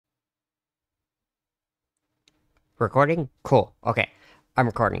Recording? Cool. Okay. I'm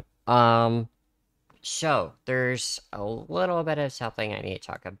recording. So there's a little bit of something I need to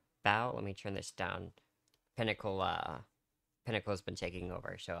talk about. Let me turn this down. Pinnacle's been taking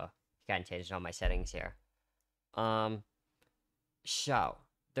over, so kind of changed all my settings here. Um, so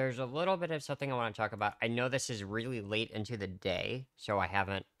there's a little bit of something I want to talk about. I know this is really late into the day, so I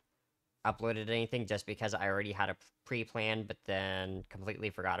haven't uploaded anything just because I already had a pre-plan, but then completely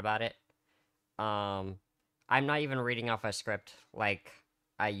forgot about it. Um, I'm not even reading off a script like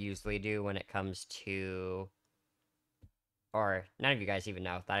I usually do when it comes to, or none of you guys even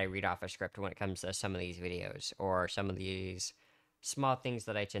know that I read off a script when it comes to some of these videos or some of these small things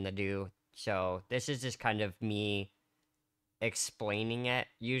that I tend to do. So this is just kind of me explaining it.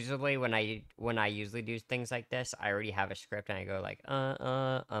 Usually when I usually do things like this, I already have a script and I go like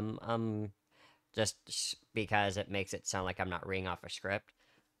just because it makes it sound like I'm not reading off a script.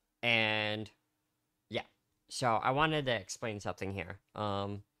 And yeah. So I wanted to explain something here.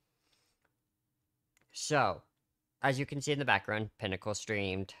 So as you can see in the background, Pinnacle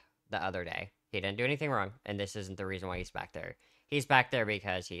streamed the other day. He didn't do anything wrong, and this isn't the reason why he's back there. He's back there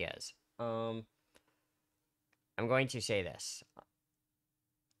because he is. I'm going to say this.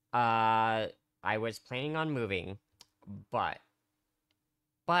 I was planning on moving, but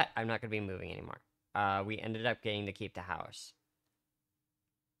I'm not gonna be moving anymore. We ended up getting to keep the house,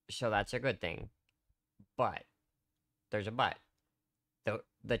 so that's a good thing. But there's a but.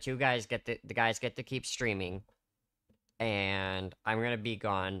 The two guys get the guys get to keep streaming, and I'm gonna be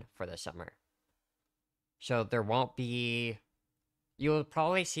gone for the summer. So there won't be you'll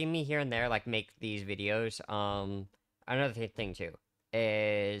probably see me here and there like make these videos. Another thing too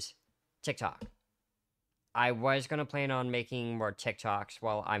is TikTok. I was gonna plan on making more TikToks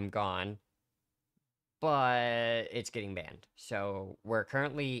while I'm gone, but it's getting banned. So we're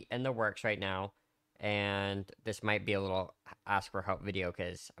currently in the works right now, and this might be a little ask for help video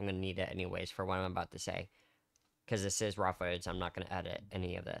because I'm gonna need it anyways for what I'm about to say. Because this is raw footage, I'm not gonna edit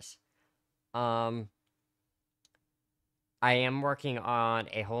any of this. Um, I am working on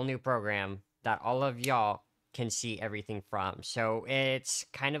a whole new program that all of y'all can see everything from. So it's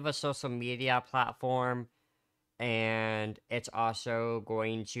kind of a social media platform, and it's also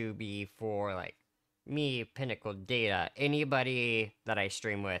going to be for like me, Pinnacle Data, anybody that I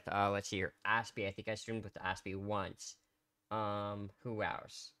stream with. Let's see here, Aspie. I think I streamed with Aspie once. Who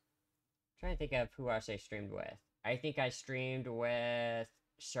else? I'm trying to think of who else I streamed with. I think I streamed with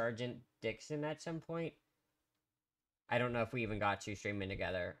Sergeant Dixon at some point. I don't know if we even got to streaming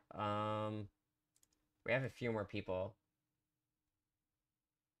together. We have a few more people.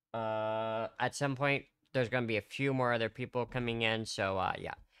 At some point, there's gonna be a few more other people coming in. So,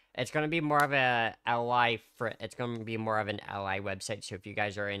 yeah, it's gonna be more of a LI for. It's gonna be more of an LI website. So if you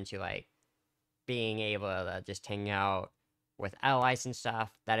guys are into like being able to just hang out with allies and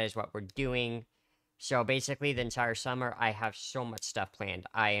stuff, that is what we're doing. So basically, the entire summer, I have so much stuff planned.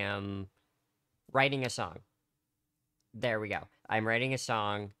 I am writing a song. There we go. I'm writing a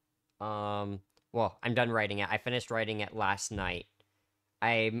song. Well, I'm done writing it. I finished writing it last night.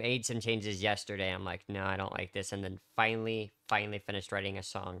 I made some changes yesterday. I'm like, no, I don't like this. And then finally finished writing a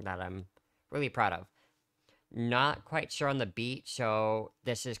song that I'm really proud of. Not quite sure on the beat, so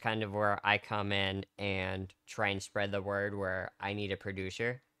this is kind of where I come in and try and spread the word where I need a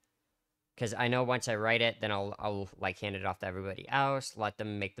producer. Because I know once I write it, then I'll like hand it off to everybody else, let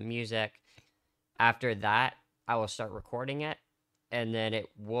them make the music. After that, I will start recording it, and then it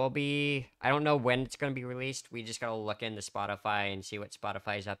will be. I don't know when it's going to be released. We just got to look into Spotify and see what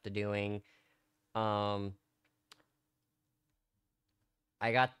Spotify's up to doing. Um,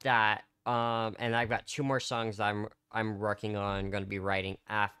 I got that. And I've got two more songs that I'm working on, going to be writing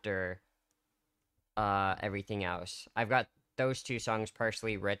after everything else. I've got those two songs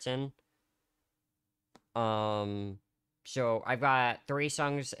partially written. Um, so I've got three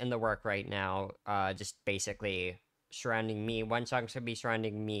songs in the work right now. Just basically surrounding me. One song's gonna be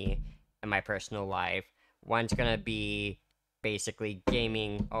surrounding me and my personal life. One's gonna be basically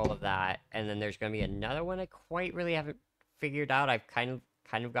gaming, all of that, and then there's gonna be another one I quite really haven't figured out. I've kind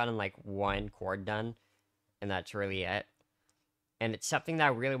of gotten like one chord done, and that's really it. And it's something that I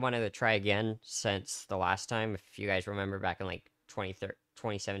really wanted to try again since the last time. If you guys remember back in like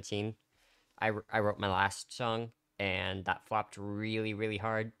 2017, I wrote my last song, and that flopped really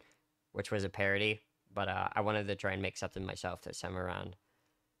hard, which was a parody. But I wanted to try and make something myself this time around.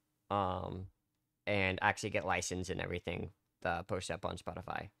 Um, and actually get licensed and everything. The post up on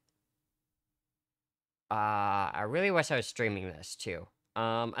Spotify. I really wish I was streaming this too.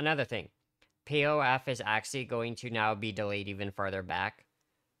 Another thing, POF is actually going to now be delayed even farther back.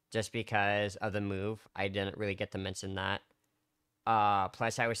 just because of the move. I didn't really get to mention that.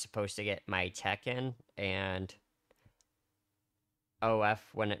 Plus I was supposed to get my tech in, and OF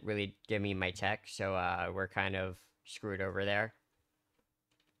wouldn't really give me my tech, so we're kind of screwed over there.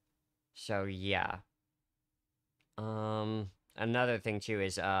 So yeah. Another thing too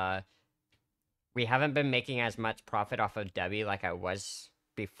is we haven't been making as much profit off of Debbie like I was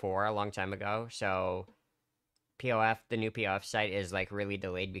before a long time ago. So POF, the new POF site is like really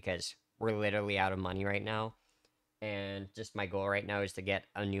delayed because we're literally out of money right now. And just my goal right now is to get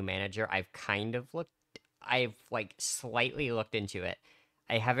a new manager. I've like slightly looked into it.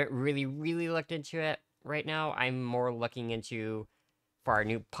 I haven't really looked into it right now. I'm more looking into for our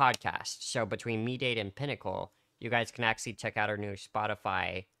new podcast. So between Me Date and Pinnacle, you guys can actually check out our new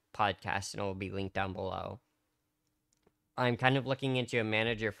Spotify podcast, and it will be linked down below. I'm kind of looking into a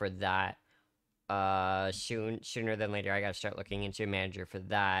manager for that. Sooner than later, I gotta start looking into a manager for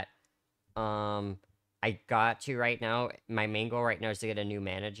that. I got to right now. My main goal right now is to get a new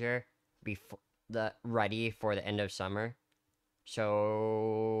manager before ready for the end of summer.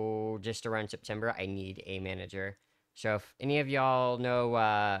 So just around September, I need a manager. So if any of y'all know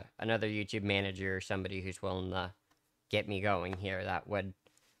another YouTube manager or somebody who's willing to get me going here, that would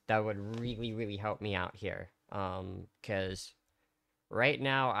really help me out here. Cause right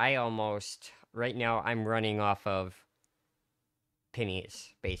now I'm running off of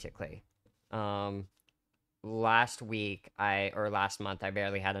pennies basically. Um, last month I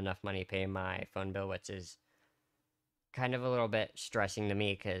barely had enough money paying my phone bill, which is kind of a little bit stressing to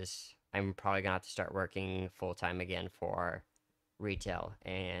me because I'm probably gonna have to start working full time again for retail,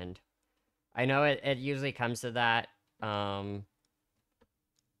 and I know it usually comes to that. And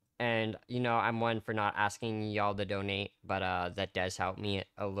I'm one for not asking y'all to donate, but that does help me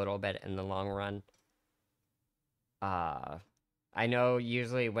a little bit in the long run. Uh, I know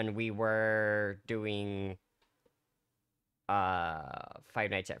usually when we were doing Five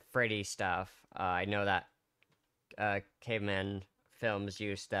Nights at Freddy's stuff, I know that Caveman Films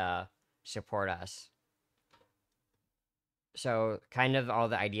used to support us. So kind of all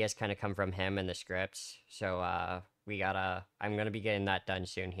the ideas kind of come from him and the scripts. So I'm gonna be getting that done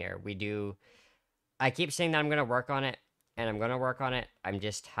soon here. I keep saying that I'm gonna work on it, and I'm gonna work on it. I'm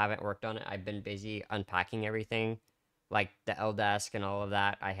just haven't worked on it. I've been busy unpacking everything, like the L desk and all of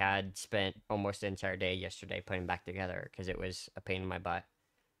that. I had spent almost the entire day yesterday putting back together because it was a pain in my butt.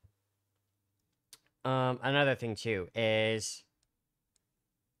 Another thing too is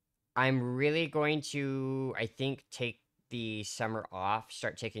I'm really going to, I think, take the summer off,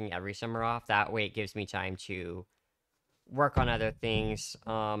 start taking every summer off. That way it gives me time to work on other things.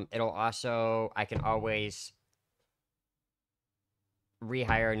 I can always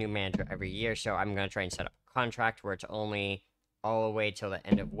rehire a new manager every year. So I'm going to try and set up a contract where it's only all the way till the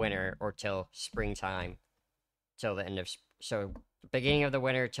end of winter or till springtime, till the end of, so beginning of the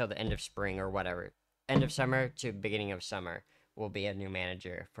winter till the end of spring or whatever. End of summer to beginning of summer will be a new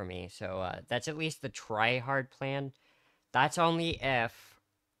manager for me. So that's at least the try hard plan. That's only if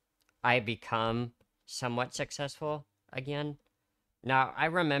I become somewhat successful again. Now, I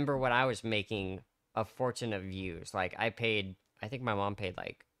remember when I was making a fortune of views. Like, I think my mom paid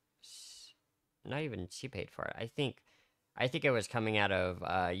like, not even she paid for it. I think it was coming out of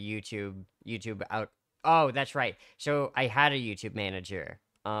YouTube out. Oh, that's right. So I had a YouTube manager.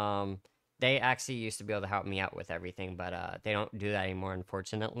 They actually used to be able to help me out with everything, but they don't do that anymore,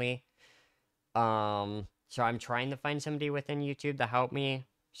 unfortunately. So I'm trying to find somebody within YouTube to help me.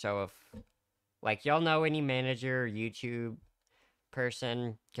 So if like y'all know any manager, YouTube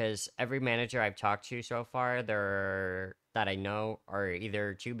person, because every manager I've talked to so far, that I know are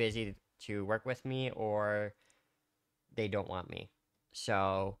either too busy to work with me or they don't want me.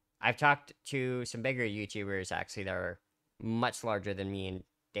 So I've talked to some bigger YouTubers actually that are much larger than me in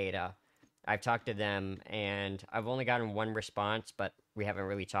data. I've talked to them and I've only gotten one response, but we haven't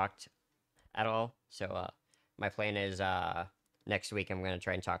really talked at all. So my plan is next week I'm gonna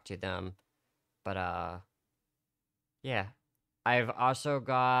try and talk to them. But yeah. I've also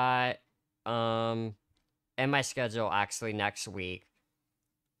got in my schedule actually next week.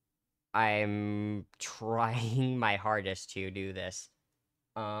 I'm trying my hardest to do this.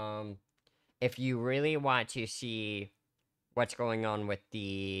 Um if you really want to see what's going on with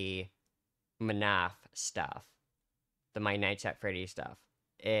the Manaf stuff, the My Nights at Freddy stuff,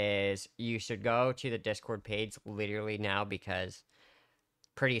 is you should go to the Discord page literally now because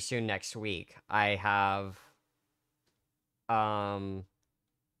pretty soon next week um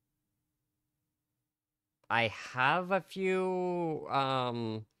I have a few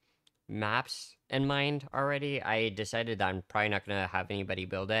maps in mind already. I decided that I'm probably not gonna have anybody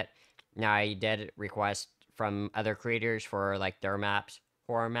build it. Now I did request from other creators for like their maps,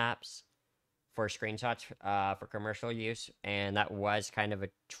 horror maps for screenshots for commercial use, and that was kind of a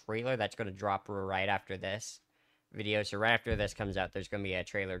trailer that's going to drop right after this video. So right after this comes out, there's going to be a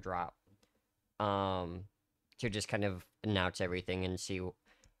trailer drop um to just kind of announce everything and see.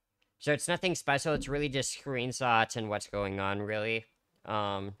 So it's nothing special, it's really just screenshots and what's going on, really.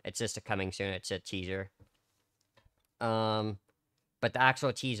 It's just a coming soon, it's a teaser. But the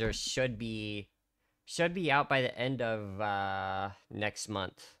actual teaser should be out by the end of next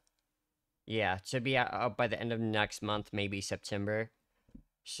month. Yeah, it should be out by the end of next month, maybe September.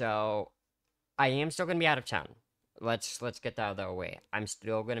 So I am still gonna be out of town. Let's get that out of the way. I'm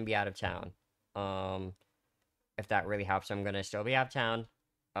still gonna be out of town. Um, if that really helps, I'm gonna still be out of town.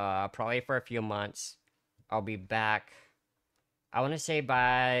 Probably for a few months. I'll be back. I want to say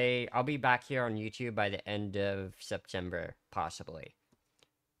I'll be back here on YouTube by the end of September, possibly.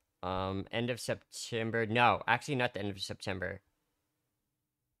 End of September. No, actually not the end of September.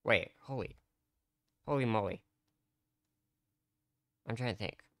 Wait, holy moly. I'm trying to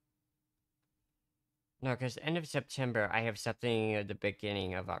think. No, because end of September, I have something at the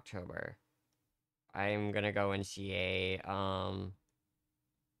beginning of October. I'm gonna go and see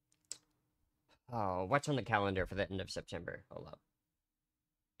oh, what's on the calendar for the end of September? Hold up.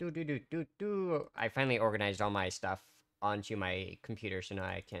 I finally organized all my stuff onto my computer so now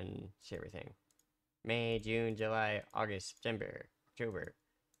I can see everything. May, June, July, August, September, October.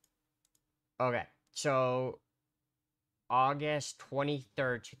 Okay, so August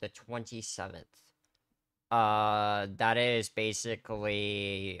 23rd to the 27th. That is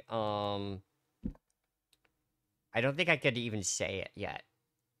basically, I don't think I could even say it yet.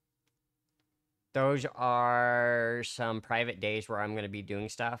 Those are some private days where I'm going to be doing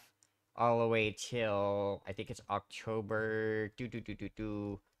stuff all the way till, I think it's October,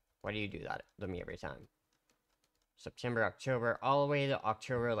 Why do you do that to me every time? September, October, all the way to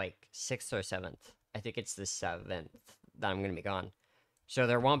October, like, 6th or 7th. I think it's the 7th that I'm going to be gone. So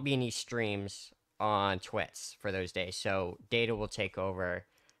there won't be any streams on Twitch for those days. So Data will take over.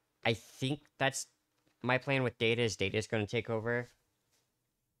 I think that's my plan with Data is Data's going to take over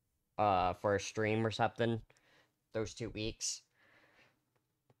for a stream or something those 2 weeks.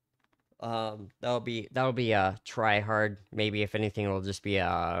 That'll be a try hard. Maybe if anything it'll just be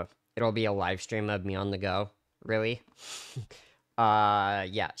it'll be a live stream of me on the go, really.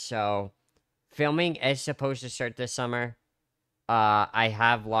 Yeah, so filming is supposed to start this summer. I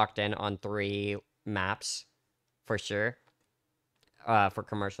have locked in on 3 maps for sure. For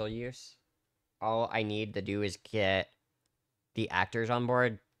commercial use. All I need to do is get the actors on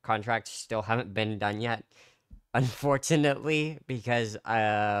board. Contracts still haven't been done yet, unfortunately, because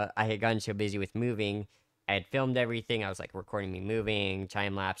I had gotten so busy with moving. I had filmed everything. I was like recording me moving,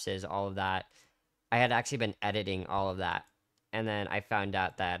 time lapses, all of that. I had actually been editing all of that, and then I found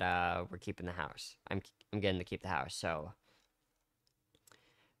out that we're keeping the house. I'm getting to keep the house, so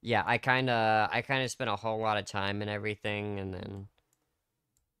yeah, I kind of spent a whole lot of time and everything, and then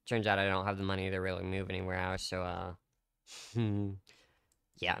turns out I don't have the money to really move anywhere else, so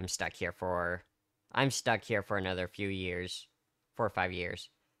yeah, I'm stuck here for another few years, 4 or 5 years,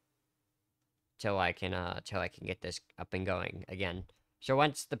 till I can get this up and going again. So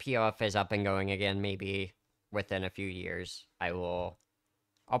once the POF is up and going again, maybe within a few years, I'll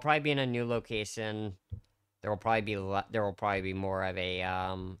probably be in a new location. There will probably be more of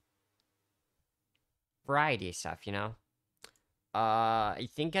a variety of stuff, you know. I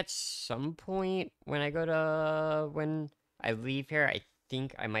think at some point when I leave here, I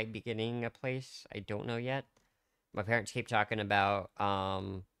think I might be getting a place. I don't know yet. My parents keep talking about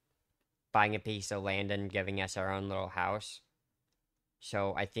buying a piece of land and giving us our own little house.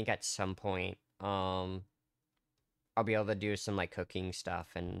 So I think at some point I'll be able to do some like cooking stuff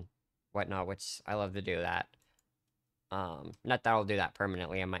and whatnot, which I love to do that. Not that I'll do that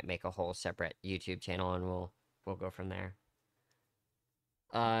permanently. I might make a whole separate YouTube channel and we'll go from there.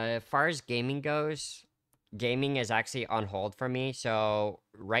 As far as gaming goes, gaming is actually on hold for me. So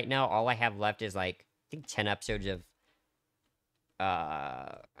right now, all I have left is like I think 10 episodes of.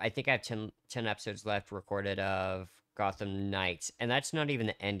 I think I have 10 episodes left recorded of Gotham Knights, and that's not even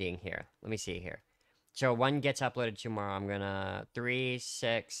the ending here. Let me see here. So one gets uploaded tomorrow. I'm gonna 3,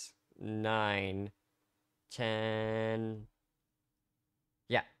 6, 9, 10.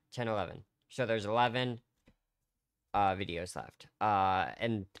 Yeah, 10, 11. So there's 11 videos left.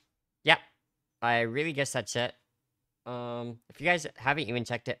 And yeah, I really guess that's it. If you guys haven't even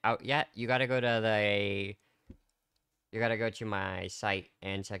checked it out yet, you gotta go to you gotta go to my site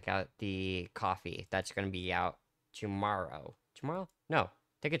and check out the coffee that's gonna be out tomorrow. Tomorrow? No, I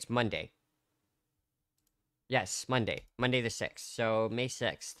think it's Monday. Yes, Monday. Monday the 6th. So May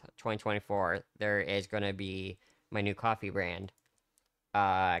 6th, 2024, there is gonna be my new coffee brand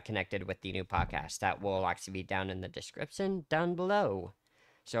connected with the new podcast. That will actually be down in the description down below.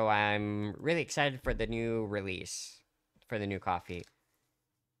 So I'm really excited for the new release for the new coffee.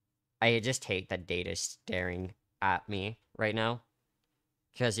 I just hate that Data's staring at me right now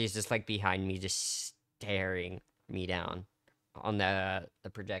because he's just like behind me, just staring me down on the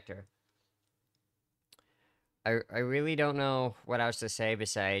projector. I really don't know what else to say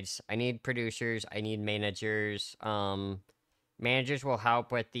besides I need producers, I need managers. Managers will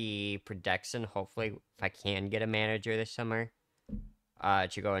help with the production. Hopefully, if I can get a manager this summer,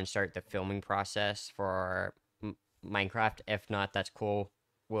 to go and start the filming process for Minecraft. If not, that's cool.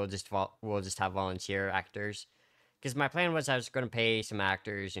 We'll just have volunteer actors. Because my plan was I was going to pay some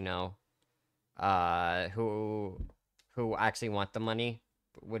actors, you know, who actually want the money,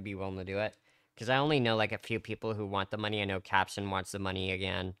 would be willing to do it. Because I only know like a few people who want the money. I know Capson wants the money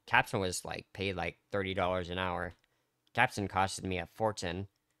again. Capson was like paid like $30 an hour. Capson costed me a fortune.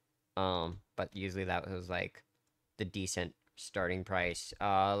 But usually that was like the decent starting price.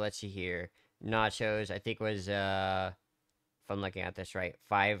 Let's see here. Nachos, I think was if I'm looking at this right,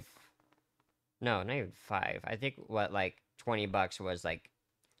 five. No, not even five. I think what like $20 was like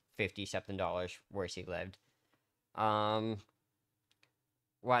 50 something dollars where he lived. Um,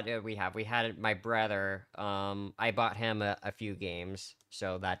 what did we have? We had my brother. I bought him a few games,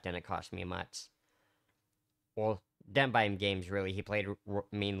 so that didn't cost me much. Well, didn't buy him games really. He played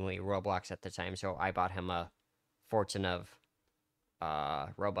mainly Roblox at the time, so I bought him a fortune of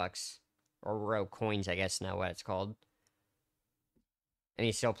Robux or Ro coins, I guess now what it's called. And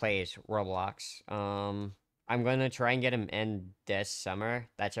he still plays Roblox. I'm gonna try and get him in this summer.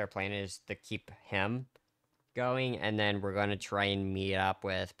 That's our plan, is to keep him going, and then we're gonna try and meet up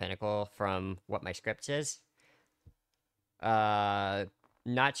with Pinnacle from what my script is. Uh,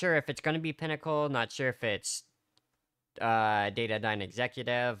 Not sure if it's gonna be Pinnacle. Not sure if it's Data 9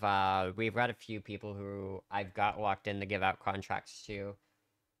 Executive. We've got a few people who I've got locked in to give out contracts to.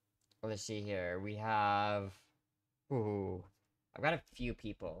 Let's see here. We have. Ooh, I've got a few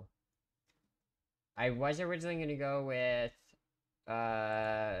people. I was originally gonna go with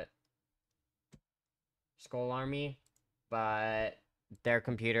uh Skull Army, but their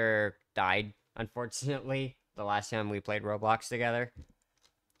computer died, unfortunately, the last time we played Roblox together.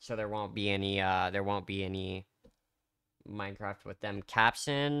 So there won't be any Minecraft with them.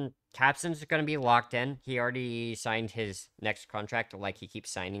 Capson's gonna be locked in. He already signed his next contract, like he keeps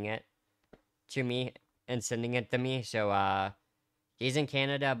signing it to me and sending it to me. So he's in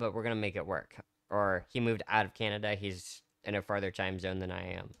Canada, but we're gonna make it work. Or he moved out of Canada. He's in a farther time zone than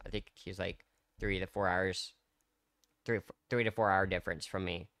I am. I think he's like 3 to 4 hours, 3 to 4 hour difference from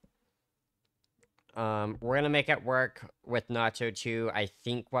me. We're gonna make it work with Nacho too. I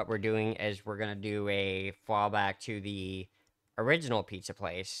think what we're doing is we're gonna do a fallback to the original pizza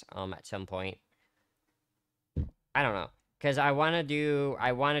place. At some point. I don't know, cause I wanna do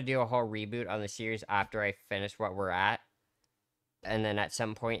a whole reboot on the series after I finish what we're at, and then at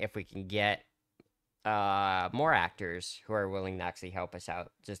some point if we can get more actors who are willing to actually help us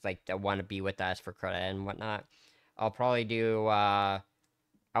out, just like that want to be with us for credit and whatnot. I'll probably do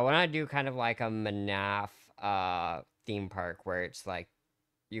I want to do kind of like a Manaf theme park where it's like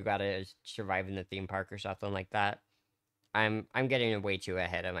you gotta survive in the theme park or something like that. I'm getting way too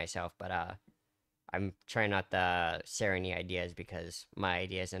ahead of myself, but I'm trying not to share any ideas because my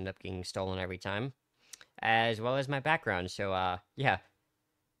ideas end up getting stolen every time, as well as my background. So yeah,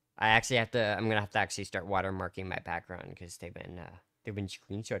 I'm gonna have to actually start watermarking my background because they've been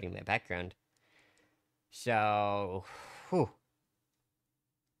screenshotting my background. So, whew,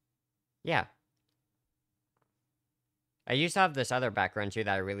 yeah. I used to have this other background too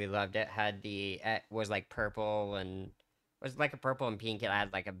that I really loved. It was like purple and was like a purple and pink. It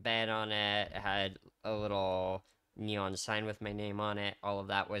had like a bed on it. It had a little neon sign with my name on it. All of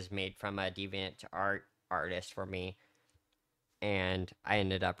that was made from a deviant art artist for me, and I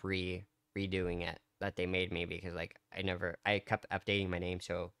ended up redoing it that they made me because like I kept updating my name,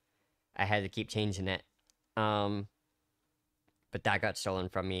 so I had to keep changing it. Um, but that got stolen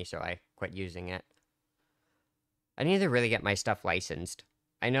from me, so I quit using it. I need to really get my stuff licensed.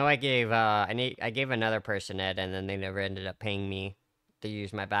 I know I gave another person it, and then they never ended up paying me to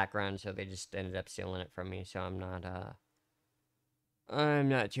use my background, so they just ended up stealing it from me. So I'm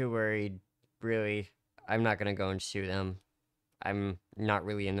not too worried, really. I'm not gonna go and sue them. I'm not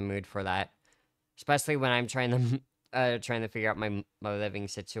really in the mood for that, especially when I'm trying to trying to figure out my living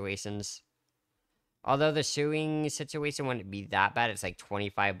situations. Although the suing situation wouldn't be that bad, it's like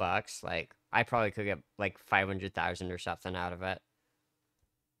 $25. Like I probably could get like 500,000 or something out of it.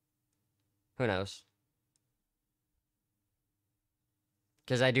 Who knows?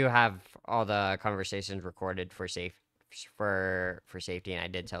 Because I do have all the conversations recorded for safety, and I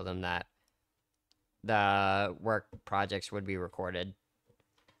did tell them that the work projects would be recorded,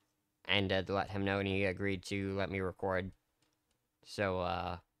 and to let him know, and he agreed to let me record. So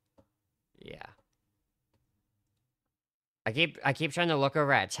yeah. I keep trying to look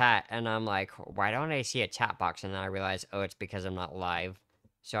over at chat, and I'm like, why don't I see a chat box? And then I realize, oh, it's because I'm not live.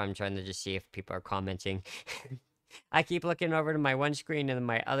 So I'm trying to just see if people are commenting. I keep looking over to my one screen and then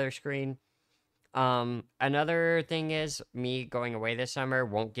my other screen. Another thing is me going away this summer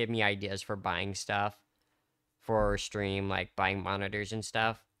won't give me ideas for buying stuff for stream, like buying monitors and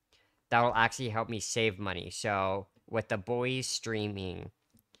stuff. That will actually help me save money. So with the boys streaming,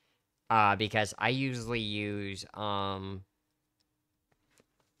 because I usually use Streamlabs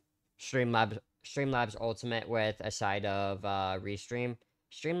Ultimate with a side of Restream.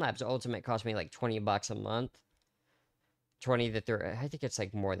 Streamlabs Ultimate cost me like $20 a month. 20 to 30, I think it's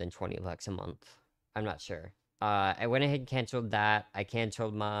like more than $20 a month. I'm not sure. I went ahead and canceled that. I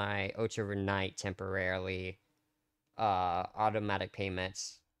canceled my Oach Overnight temporarily. Automatic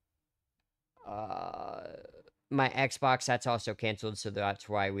payments. My Xbox, that's also canceled, so that's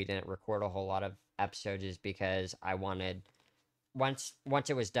why we didn't record a whole lot of episodes, is because I wanted once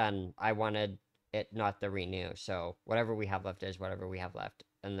it was done, I wanted it not to renew. So whatever we have left is whatever we have left,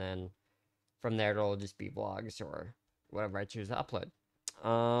 and then from there it'll just be vlogs or whatever I choose to upload.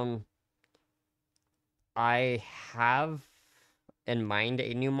 I have in mind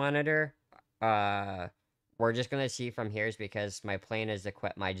a new monitor. We're just gonna see from here, is because my plan is to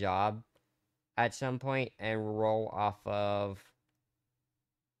quit my job at some point and roll off of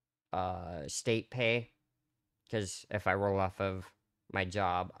state pay. Because if I roll off of my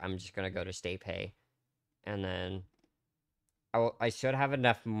job, I'm just gonna go to state pay, and then I should have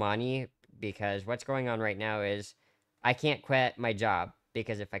enough money, because what's going on right now is I can't quit my job,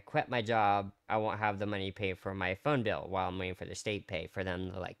 because if I quit my job, I won't have the money to pay for my phone bill while I'm waiting for the state pay for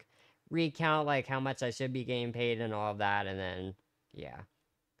them to like recount like how much I should be getting paid and all of that, and then yeah.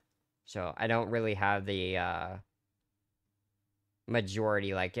 So I don't really have the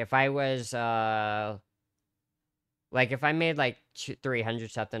majority. Like if I was like if I made like 300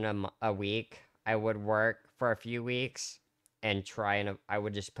 something a week, I would work for a few weeks and try, and I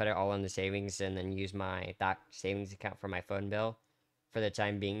would just put it all in the savings and then use that savings account for my phone bill for the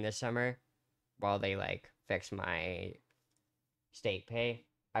time being this summer while they like fix my state pay.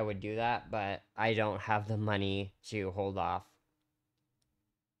 I would do that, but I don't have the money to hold off.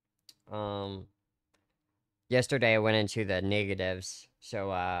 Um Yesterday I went into the negatives,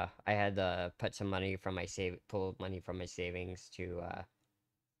 so I had to put some money from pull money from my savings to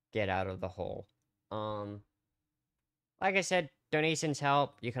get out of the hole. Um, like I said, donations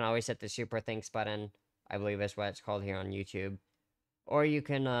help. You can always hit the super thanks button. I believe that's what it's called here on YouTube. Or you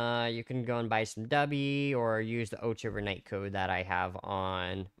can go and buy some Dubby, or use the Oach Overnight code that I have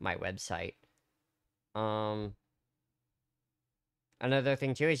on my website. Another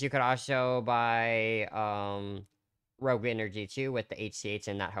thing too is you could also buy Rogue Energy too with the HCH,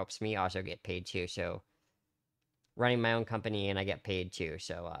 and that helps me also get paid too. So running my own company, and I get paid too,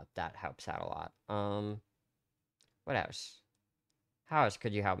 so that helps out a lot. What else? How else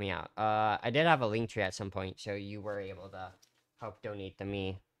could you help me out? I did have a link tree at some point, so you were able to help donate to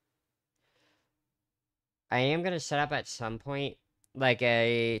me. I am gonna set up at some point like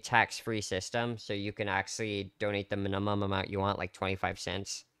a tax-free system, so you can actually donate the minimum amount you want, like 25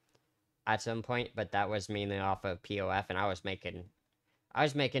 cents at some point, but that was mainly off of POF, and I was making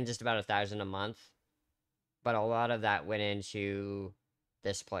just about 1,000 a month, but a lot of that went into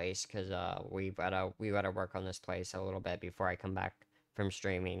this place, because we gotta work on this place a little bit before I come back from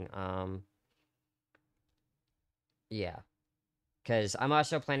streaming. Yeah, because I'm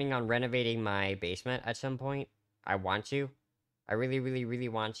also planning on renovating my basement at some point. I really, really, really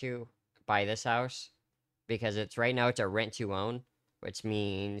want to buy this house, because right now it's a rent to own, which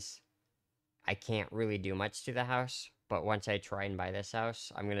means I can't really do much to the house. But once I try and buy this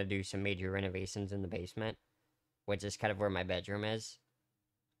house, I'm gonna do some major renovations in the basement, which is kind of where my bedroom is.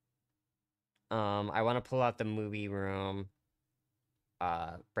 I want to pull out the movie room,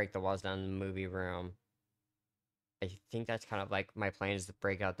 break the walls down in the movie room. I think that's kind of like my plan, is to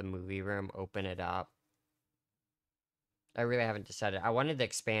break out the movie room, open it up. I really haven't decided. I wanted to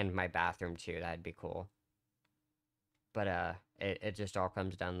expand my bathroom too. That'd be cool. But it just all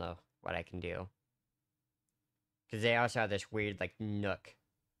comes down to what I can do. Because they also have this weird, like, nook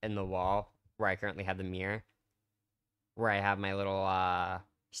in the wall where I currently have the mirror. Where I have my little,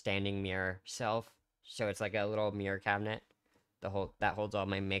 standing mirror shelf. So it's like a little mirror cabinet. That holds all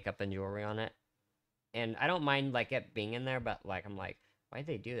my makeup and jewelry on it. And I don't mind, like, it being in there, but, like, I'm like, why'd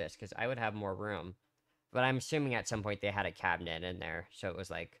they do this? Because I would have more room. But I'm assuming at some point they had a cabinet in there. So it was,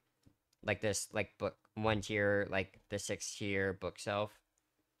 like this, like, book, 1 tier, like, the 6 tier bookshelf.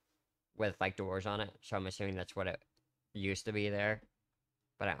 With, like, doors on it. So I'm assuming that's what it used to be there.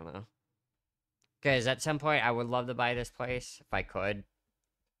 But I don't know. Because at some point, I would love to buy this place if I could.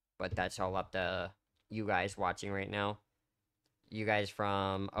 But that's all up to you guys watching right now. You guys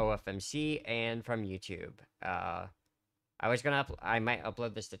from OFMC and from YouTube. I might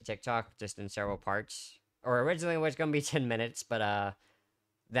upload this to TikTok just in several parts. Or originally it was gonna be 10 minutes, but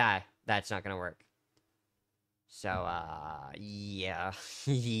that's not gonna work. So yeah.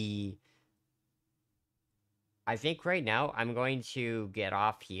 I think right now I'm going to get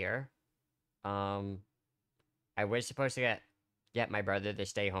off here. I was supposed to get my brother to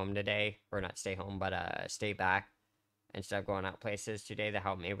stay home today, or not stay home, but stay back instead of going out places today to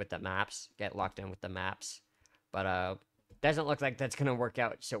help me with the maps, get locked in with the maps. But doesn't look like that's gonna work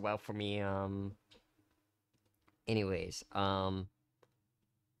out so well for me. Anyways, I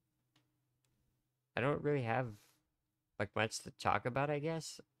don't really have like much to talk about, I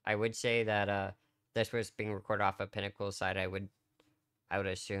guess. I would say that this was being recorded off of Pinnacle's side. I would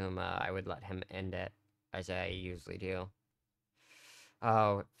assume I would let him end it as I usually do.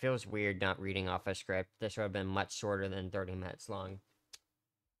 Oh, it feels weird not reading off a script. This would have been much shorter than 30 minutes long.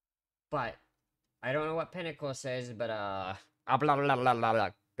 But I don't know what Pinnacle says, but blah blah blah blah blah.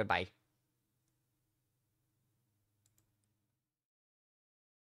 Goodbye.